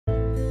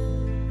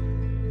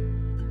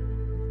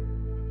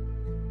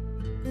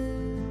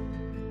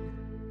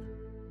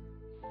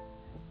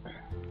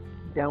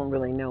Don't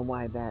really know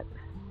why that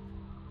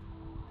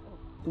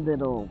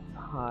little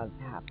pause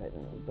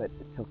happened, but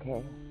it's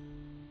okay.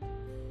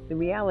 The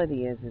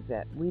reality is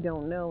that we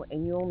don't know,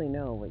 and you only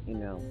know what you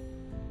know,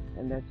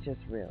 and that's just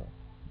real.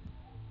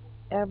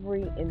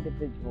 Every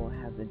individual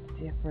has a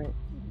different,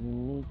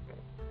 unique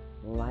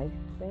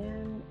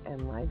lifespan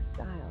and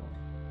lifestyle,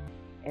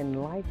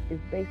 and life is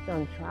based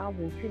on trials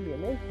and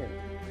tribulations.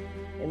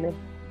 And if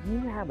you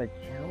have a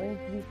challenge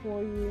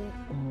before you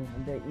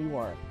that you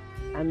are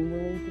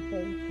unwilling to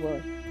face,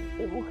 well,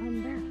 it will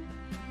come back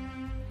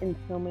in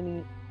so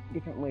many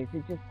different ways.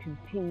 It just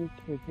continues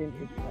to present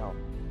itself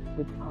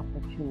with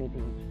opportunity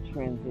to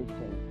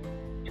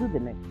transition to the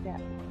next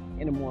step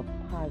in a more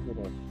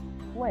positive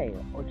way,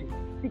 or to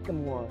seek a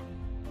more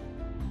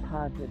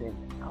positive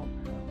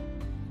outcome.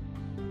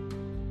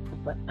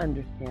 But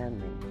understand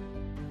me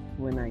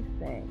when I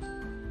say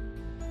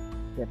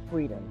that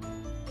freedom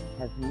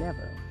has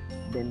never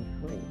been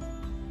free,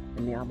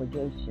 and the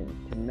obligation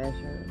to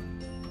measure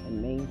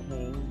and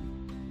maintain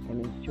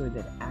and ensure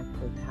that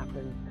access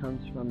happens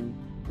comes from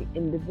the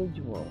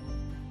individual,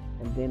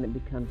 and then it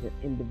becomes an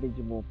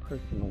individual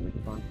personal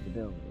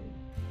responsibility.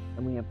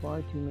 And we have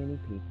far too many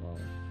people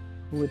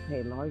who would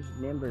pay large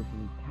numbers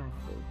in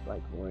taxes,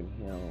 like Lauryn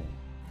Hill.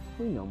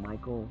 We know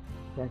Michael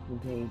Jackson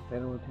paid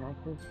federal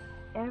taxes.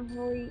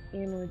 Every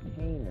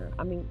entertainer,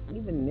 I mean,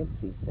 even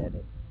Nipsey said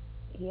it.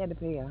 He had to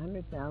pay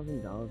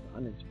 $100,000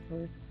 on his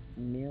first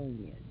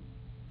million.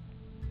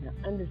 Now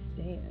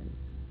understand,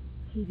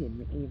 he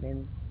didn't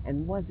even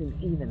and wasn't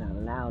even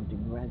allowed to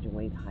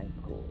graduate high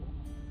school.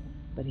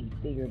 But he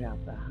figured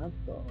out the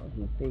hustle,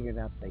 he figured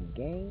out the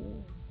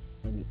game,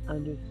 and he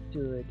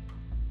understood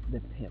the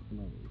pimp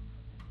moves,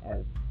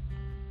 as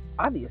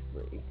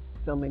obviously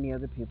so many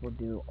other people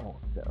do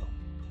also.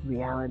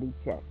 Reality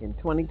check. In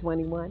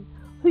 2021,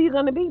 who you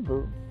going to be,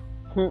 boo?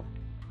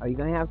 Are you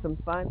going to have some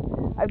fun?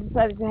 I've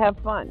decided to have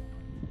fun.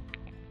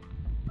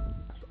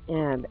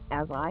 And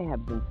as I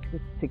have been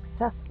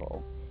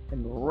successful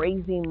in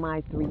raising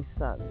my three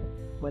sons,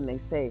 when they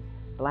say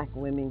black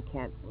women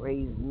can't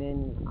raise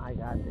men, I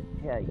got to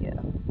tell you,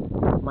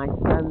 my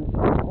sons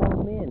are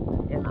all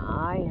men, and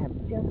I have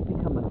just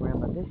become a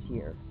grandma this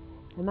year.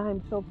 And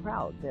I'm so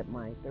proud that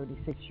my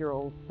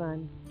 36-year-old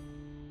son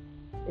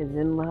is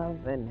in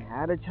love and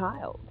had a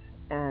child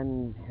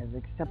and has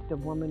accepted a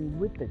woman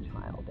with a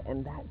child.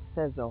 And that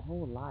says a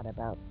whole lot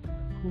about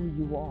who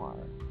you are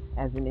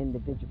as an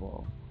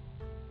individual,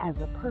 as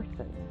a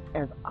person,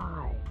 as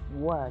I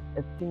was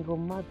a single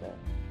mother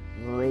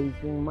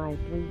raising my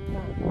three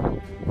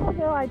sons.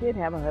 Although I did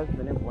have a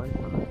husband at one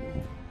time.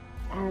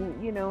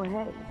 And,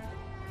 hey,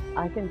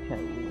 I can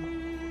tell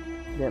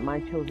you that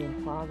my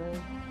children's father,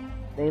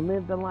 they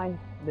lived the life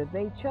that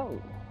they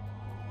chose.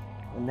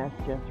 And that's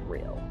just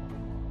real.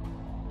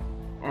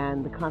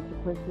 And the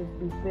consequences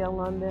befell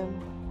on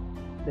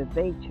them that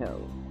they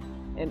chose.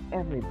 And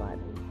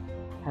everybody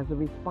has a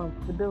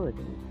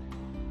responsibility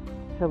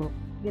to,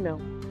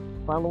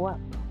 follow up,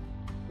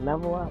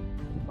 level up,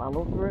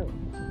 follow through.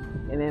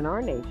 And in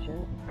our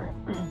nation,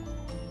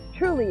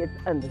 truly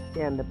it's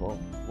understandable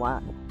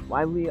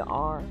why we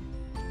are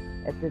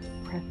at this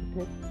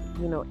precipice,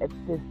 we're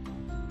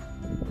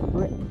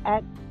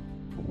at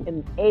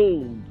an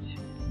age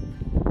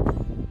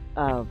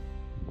of,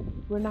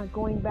 we're not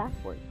going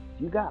backwards.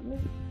 You got me?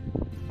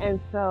 And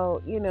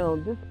so,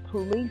 this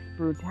police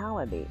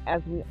brutality,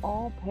 as we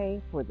all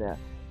pay for the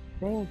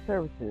same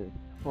services,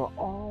 for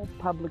all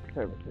public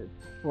services,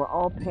 we're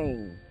all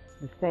paying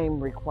the same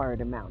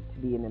required amount to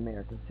be an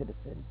American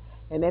citizen.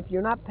 And if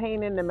you're not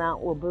paying an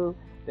amount, well, boo,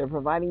 they're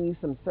providing you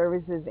some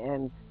services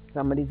and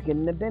somebody's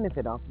getting the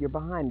benefit off your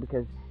behind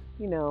because,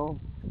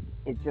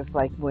 it's just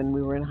like when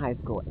we were in high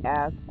school,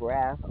 ass,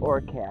 grass,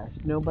 or cash.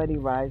 Nobody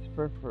rides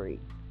for free.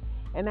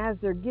 And as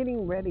they're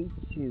getting ready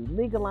to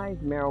legalize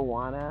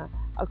marijuana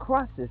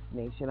across this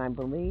nation, I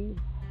believe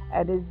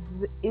it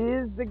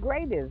is the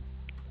greatest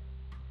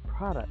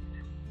product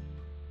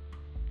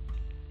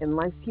in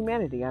life's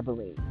humanity, I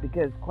believe,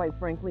 because quite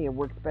frankly, it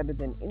works better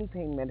than any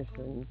pain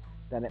medicine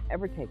that I've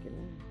ever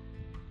taken.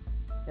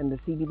 And the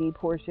CBD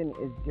portion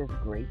is just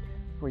great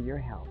for your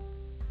health.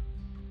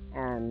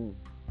 And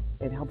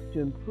it helps to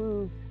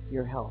improve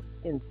your health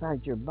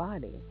inside your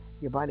body.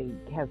 Your body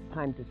has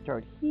time to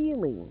start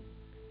healing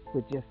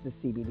with just the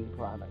CBD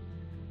product.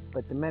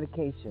 But the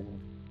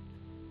medication,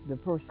 the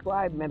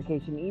prescribed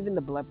medication, even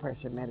the blood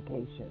pressure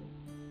medication,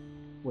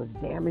 was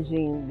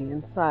damaging the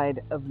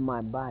inside of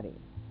my body.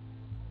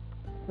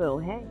 So,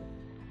 hey,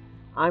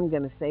 I'm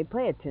going to say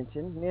pay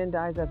attention. Man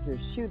dies after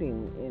a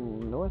shooting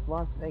in North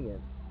Las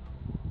Vegas.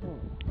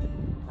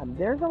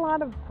 There's a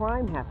lot of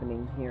crime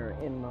happening here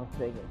in Las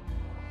Vegas.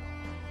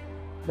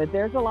 But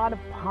there's a lot of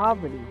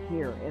poverty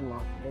here in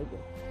Las Vegas.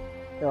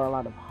 There are a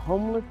lot of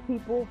homeless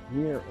people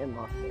here in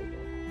Las Vegas.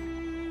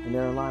 And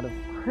there are a lot of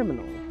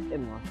criminals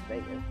in Las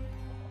Vegas.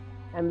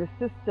 And the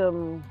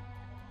system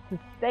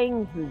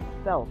sustains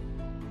itself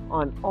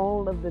on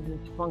all of the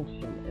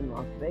dysfunction in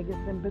Las Vegas.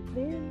 But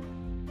then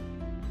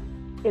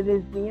it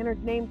is the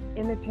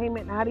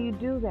entertainment. How do you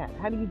do that?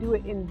 How do you do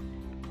it in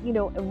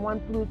in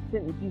one fluid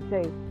sentence you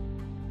say,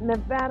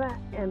 Nevada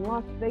and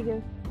Las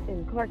Vegas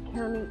in Clark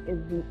County is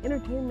the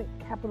entertainment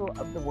capital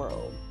of the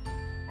world.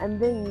 And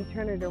then you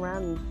turn it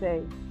around and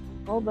say,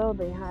 although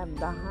they have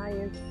the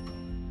highest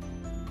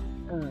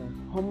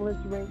homeless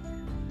rate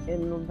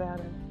in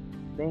Nevada,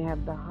 they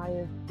have the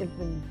highest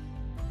infant.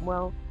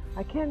 Well,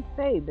 I can't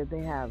say that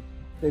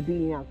they're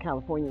beating out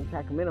California and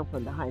Sacramento for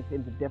the highest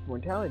infant death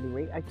mortality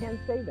rate. I can't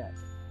say that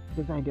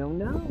because I don't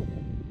know.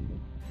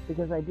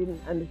 Because I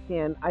didn't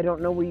understand. I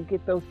don't know where you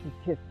get those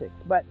statistics.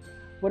 But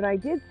what I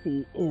did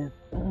see is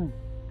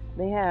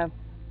they have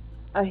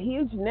a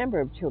huge number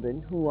of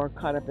children who are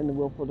caught up in the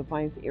willful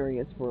defiance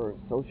areas for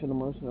social and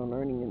emotional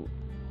learning and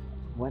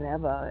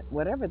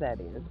whatever that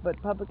is.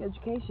 But public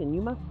education,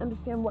 you must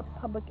understand what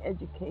public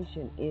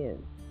education is.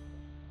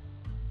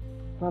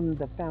 From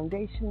the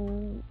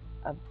foundation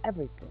of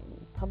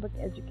everything, public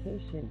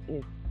education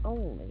is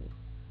only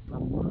a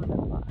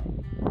modified.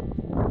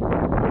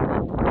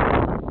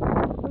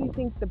 What do you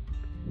think the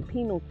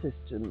penal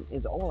system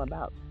is all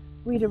about?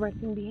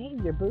 Redirecting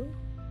behavior, boo.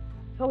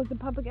 So is the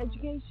public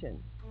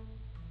education.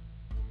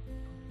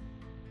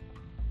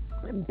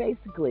 And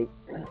basically,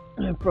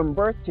 from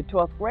birth to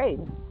 12th grade,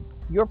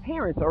 your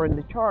parents are in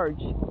the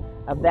charge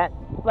of that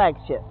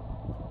flagship.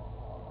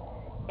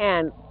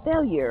 And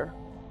failure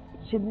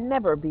should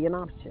never be an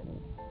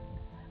option.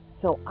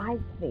 So I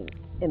think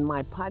in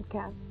my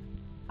podcast,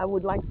 I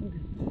would like you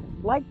to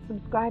like,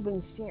 subscribe,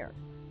 and share.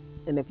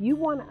 And if you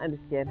want to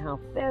understand how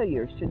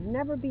failure should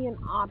never be an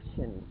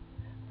option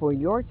for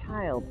your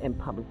child in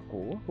public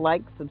school,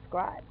 like,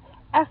 subscribe,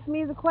 ask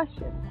me the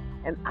question,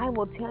 and I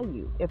will tell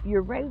you, if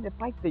you're ready to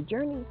fight the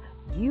journey,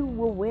 you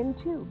will win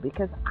too,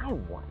 because I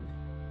won.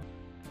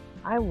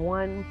 I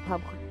won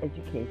public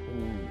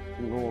education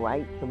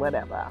rights or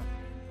whatever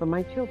for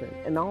my children,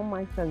 and all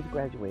my sons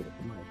graduated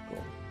from high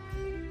school.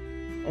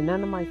 And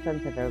none of my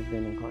sons have ever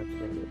been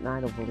incarcerated, and I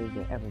don't believe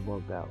they ever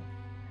will go.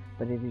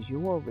 But it is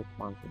your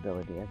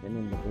responsibility as an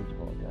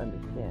individual to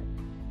understand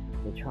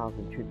the trials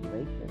and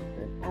tribulations.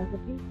 And as a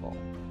people,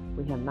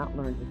 we have not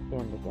learned to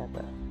stand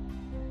together.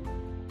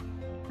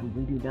 And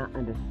we do not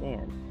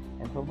understand.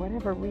 And for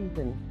whatever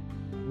reason,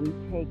 we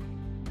take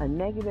a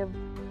negative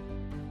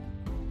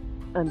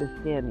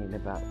understanding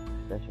about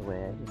special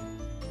ed,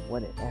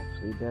 what it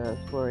actually does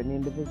for an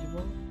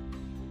individual.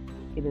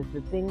 It is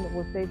the thing that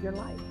will save your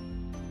life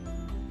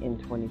in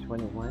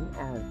 2021,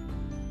 as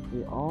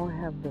we all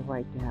have the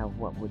right to have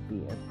what would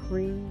be a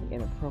free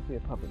and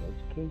appropriate public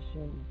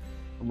education,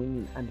 and we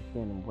need to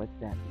understand what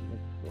that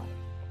looks like.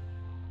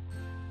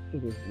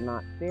 It is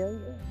not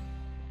failure,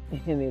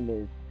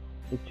 and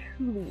it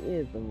truly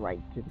is a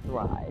right to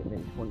thrive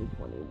in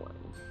 2021.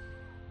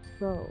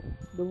 So,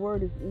 the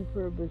word is e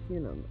pluribus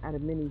unum. Out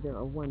of many there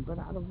are one, but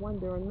out of one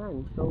there are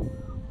none. So,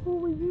 who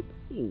will you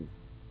be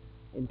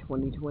in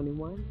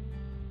 2021?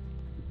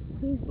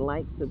 Please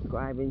like,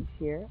 subscribe, and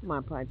share my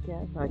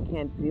podcast. I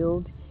can't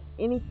build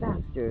any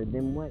faster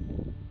than what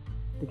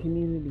the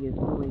community is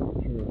willing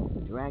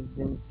to drag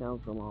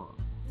themselves along.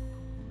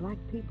 Black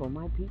people,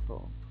 my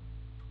people,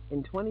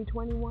 in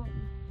 2021,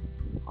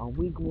 are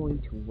we going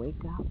to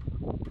wake up?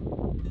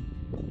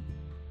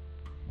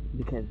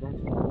 Because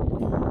that's going to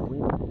be the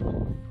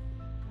win.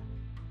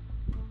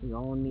 We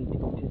all need to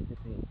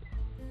participate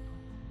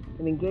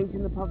and engage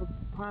in the public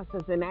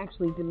process and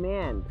actually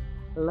demand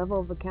a level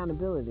of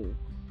accountability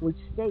which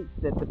states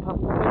that the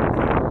public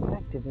is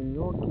effective in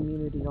your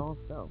community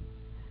also.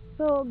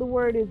 So the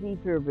word is e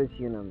pluribus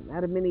unum.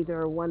 Out of many there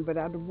are one, but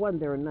out of one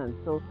there are none.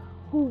 So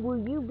who will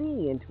you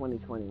be in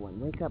 2021?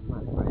 Wake up, my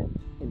friend,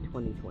 in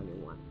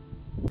 2021.